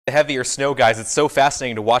the heavier snow, guys, it's so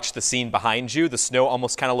fascinating to watch the scene behind you. The snow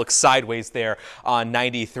almost kind of looks sideways there on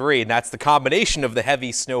 93, and that's the combination of the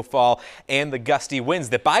heavy snowfall and the gusty winds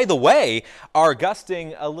that, by the way, are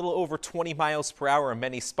gusting a little over 20 miles per hour in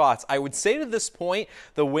many spots. I would say to this point,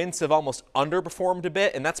 the winds have almost underperformed a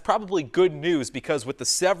bit, and that's probably good news because with the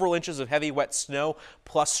several inches of heavy wet snow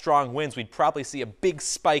plus strong winds, we'd probably see a big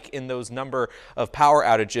spike in those number of power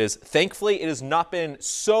outages. Thankfully, it has not been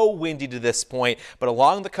so windy to this point, but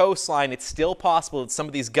along the coastline, it's still possible that some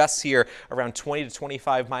of these gusts here around 20 to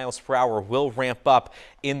 25 miles per hour will ramp up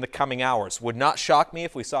in the coming hours. Would not shock me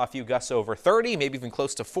if we saw a few gusts over 30, maybe even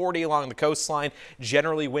close to 40 along the coastline.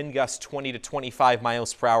 Generally, wind gusts 20 to 25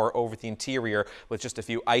 miles per hour over the interior with just a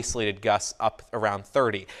few isolated gusts up around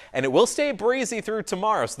 30. And it will stay breezy through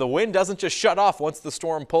tomorrow, so the wind doesn't just shut off once the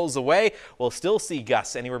storm pulls away. We'll still see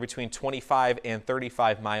gusts anywhere between 25 and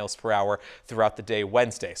 35 miles per hour throughout the day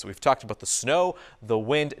Wednesday. So we've talked about the snow, the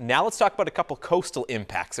wind. Now let's talk about a couple coastal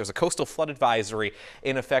impacts. There's a coastal flood advisory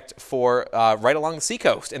in effect for right along the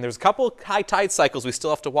seacoast, and there's a couple high tide cycles we still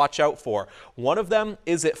have to watch out for. One of them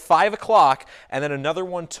is at 5 o'clock, and then another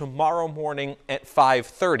one tomorrow morning at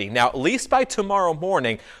 5:30. Now, at least by tomorrow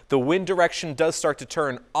morning, the wind direction does start to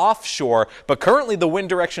turn offshore, but currently the wind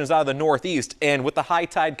direction is out of the northeast, and with the high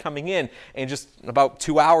tide coming in just about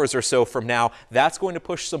 2 hours or so from now, that's going to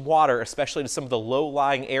push some water, especially to some of the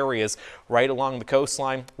low-lying areas right along the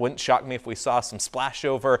coastline. Wouldn't shock me if we saw some splash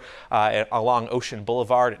over along Ocean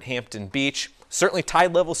Boulevard at Hampton Beach. Certainly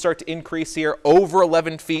tide levels start to increase here over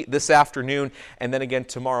 11 feet this afternoon, and then again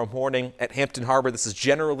tomorrow morning at Hampton Harbor. This is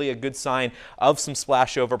generally a good sign of some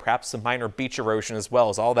splash over, perhaps some minor beach erosion as well,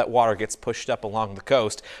 as all that water gets pushed up along the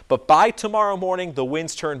coast. But by tomorrow morning, the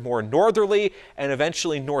winds turn more northerly and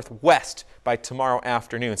eventually northwest by tomorrow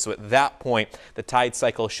afternoon. So at that point, the tide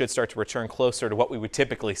cycle should start to return closer to what we would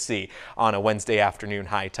typically see on a Wednesday afternoon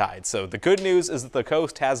high tide. So the good news is that the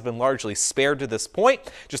coast has been largely spared to this point.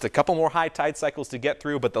 Just a couple more high tide cycles to get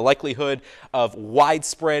through, but the likelihood of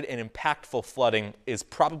widespread and impactful flooding is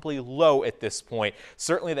probably low at this point.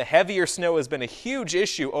 Certainly the heavier snow has been a huge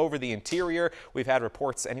issue over the interior. We've had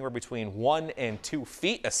reports anywhere between 1 and 2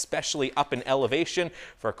 feet, especially up in elevation.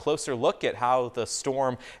 For a closer look at how the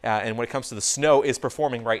storm and when it comes to the snow is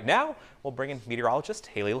performing right now, we'll bring in meteorologist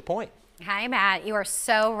Hayley LaPoint. Hi, Matt. You are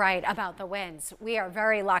so right about the winds. We are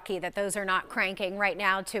very lucky that those are not cranking right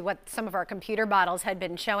now to what some of our computer models had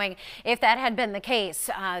been showing. If that had been the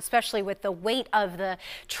case, especially with the weight of the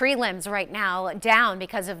tree limbs right now down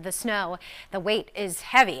because of the snow, the weight is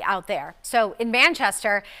heavy out there. So in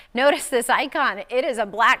Manchester, notice this icon. It is a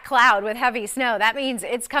black cloud with heavy snow. That means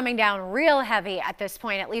it's coming down real heavy at this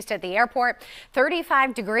point, at least at the airport.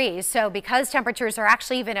 35 degrees. So because temperatures are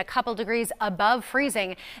actually even a couple degrees above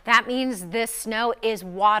freezing, that means this snow is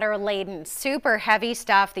water laden, super heavy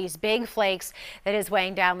stuff, these big flakes that is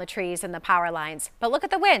weighing down the trees and the power lines. But look at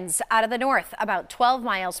the winds out of the north, about 12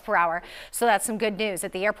 miles per hour. So that's some good news.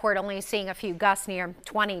 At the airport, only seeing a few gusts near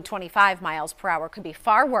 20, 25 miles per hour. Could be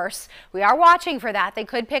far worse. We are watching for that. They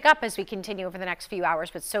could pick up as we continue over the next few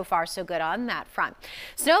hours, but so far so good on that front.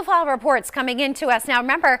 Snowfall reports coming into us. Now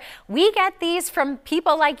remember, we get these from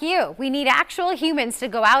people like you. We need actual humans to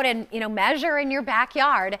go out and measure in your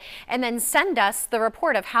backyard and then send us the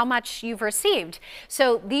report of how much you've received.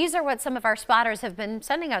 So these are what some of our spotters have been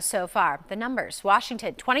sending us so far. The numbers: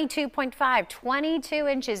 Washington 22.5, 22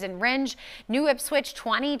 inches in Rindge, New Ipswich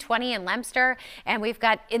 20 in Leominster, and we've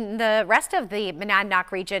got in the rest of the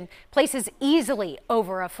Monadnock region places easily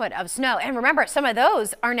over a foot of snow. And remember, some of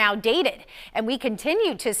those are now dated, and we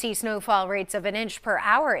continue to see snowfall rates of 1 inch per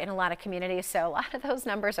hour in a lot of communities. So a lot of those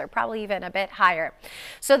numbers are probably even a bit higher.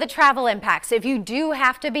 So the travel impacts: if you do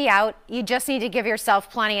have to be out, you just need to give yourself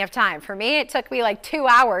plenty of time. For me, it took me like 2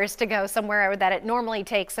 hours to go somewhere that it normally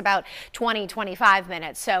takes about 20-25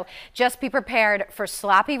 minutes. So just be prepared for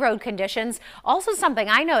sloppy road conditions. Also, something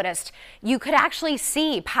I noticed, you could actually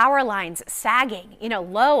see power lines sagging,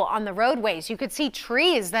 low on the roadways. You could see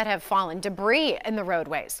trees that have fallen, debris in the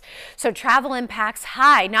roadways. So travel impacts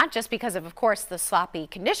high, not just because of course, the sloppy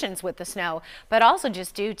conditions with the snow, but also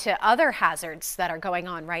just due to other hazards that are going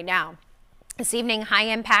on right now. This evening, high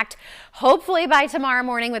impact. Hopefully by tomorrow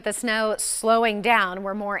morning with the snow slowing down,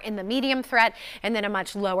 we're more in the medium threat, and then a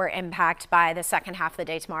much lower impact by the second half of the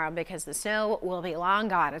day tomorrow because the snow will be long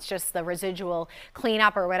gone. It's just the residual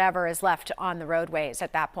cleanup or whatever is left on the roadways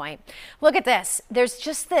at that point. Look at this. There's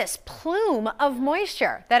just this plume of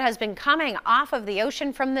moisture that has been coming off of the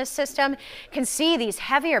ocean from this system. You can see these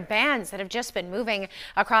heavier bands that have just been moving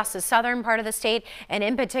across the southern part of the state, and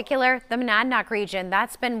in particular the Monadnock region.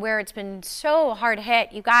 That's been where it's been so so hard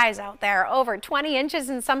hit. You guys out there, over 20 inches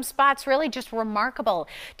in some spots. Really just remarkable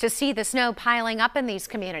to see the snow piling up in these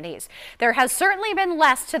communities. There has certainly been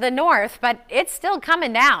less to the north, but it's still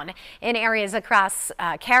coming down in areas across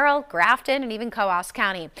Carroll, Grafton, and even Coos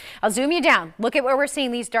County. I'll zoom you down. Look at where we're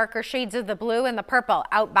seeing these darker shades of the blue and the purple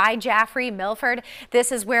out by Jaffrey, Milford.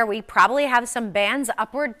 This is where we probably have some bands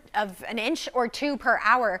upward of an inch or two per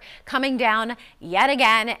hour coming down yet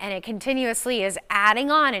again, and it continuously is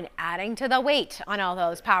adding on and adding to the weight on all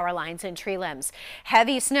those power lines and tree limbs.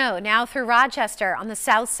 Heavy snow now through Rochester on the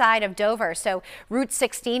south side of Dover. So Route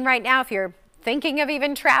 16 right now, if you're thinking of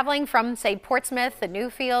even traveling from, say, Portsmouth, the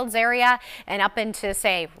Newfields area, and up into,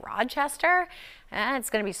 say, Rochester, it's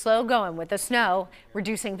going to be slow going with the snow,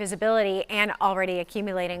 reducing visibility and already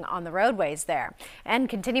accumulating on the roadways there. And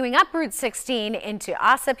continuing up Route 16 into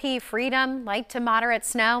Ossipee, Freedom, light to moderate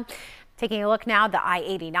snow. Taking a look now, the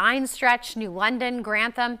I-89 stretch, New London,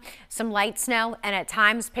 Grantham, some light snow, and at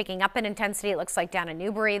times picking up in intensity. It looks like down in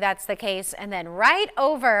Newbury that's the case. And then right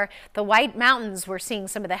over the White Mountains, we're seeing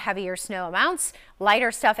some of the heavier snow amounts.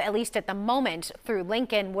 Lighter stuff, at least at the moment, through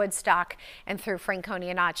Lincoln, Woodstock, and through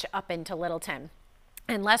Franconia Notch up into Littleton.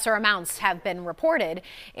 And lesser amounts have been reported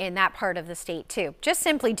in that part of the state too, just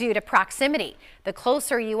simply due to proximity. The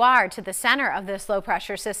closer you are to the center of this low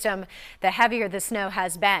pressure system, the heavier the snow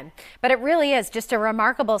has been. But it really is just a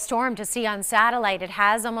remarkable storm to see on satellite. It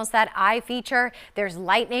has almost that eye feature. There's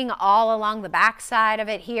lightning all along the backside of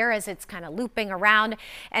it here as it's kind of looping around.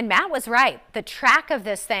 And Matt was right. The track of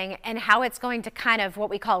this thing and how it's going to kind of what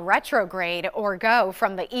we call retrograde or go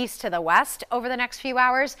from the east to the west over the next few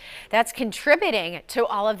hours, that's contributing to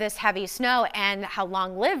all of this heavy snow and how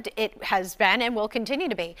long-lived it has been and will continue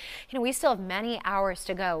to be. You know, we still have many hours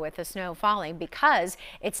to go with the snow falling because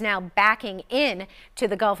it's now backing in to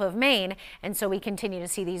the Gulf of Maine, and so we continue to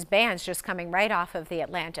see these bands just coming right off of the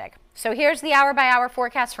Atlantic. So here's the hour-by-hour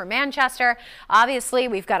forecast for Manchester. Obviously,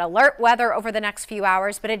 we've got alert weather over the next few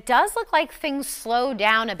hours, but it does look like things slow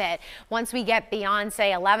down a bit once we get beyond,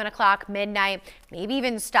 say, 11 o'clock, midnight, maybe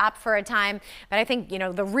even stop for a time. But I think, you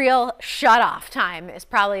know, the real shut-off time is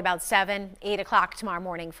probably about 7, 8 o'clock tomorrow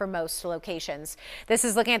morning for most locations. This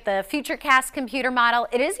is looking at the Futurecast computer model.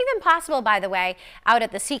 It is even possible, by the way, out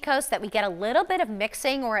at the seacoast that we get a little bit of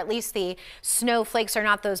mixing, or at least the snowflakes are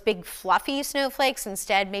not those big fluffy snowflakes.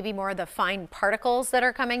 Instead, maybe more of the fine particles that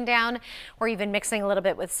are coming down, or even mixing a little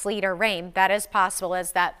bit with sleet or rain. That is possible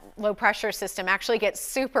as that low pressure system actually gets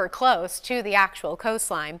super close to the actual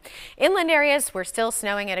coastline. Inland areas, we're still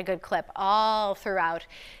snowing at a good clip all throughout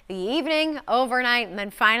the evening, overnight, and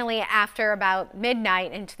then finally after about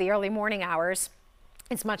midnight into the early morning hours,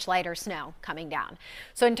 it's much lighter snow coming down.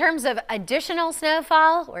 So in terms of additional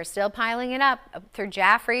snowfall, we're still piling it up through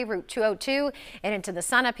Jaffrey, Route 202, and into the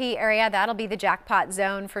Sunapee area. That'll be the jackpot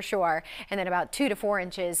zone for sure. And then about 2 to 4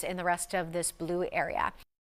 inches in the rest of this blue area.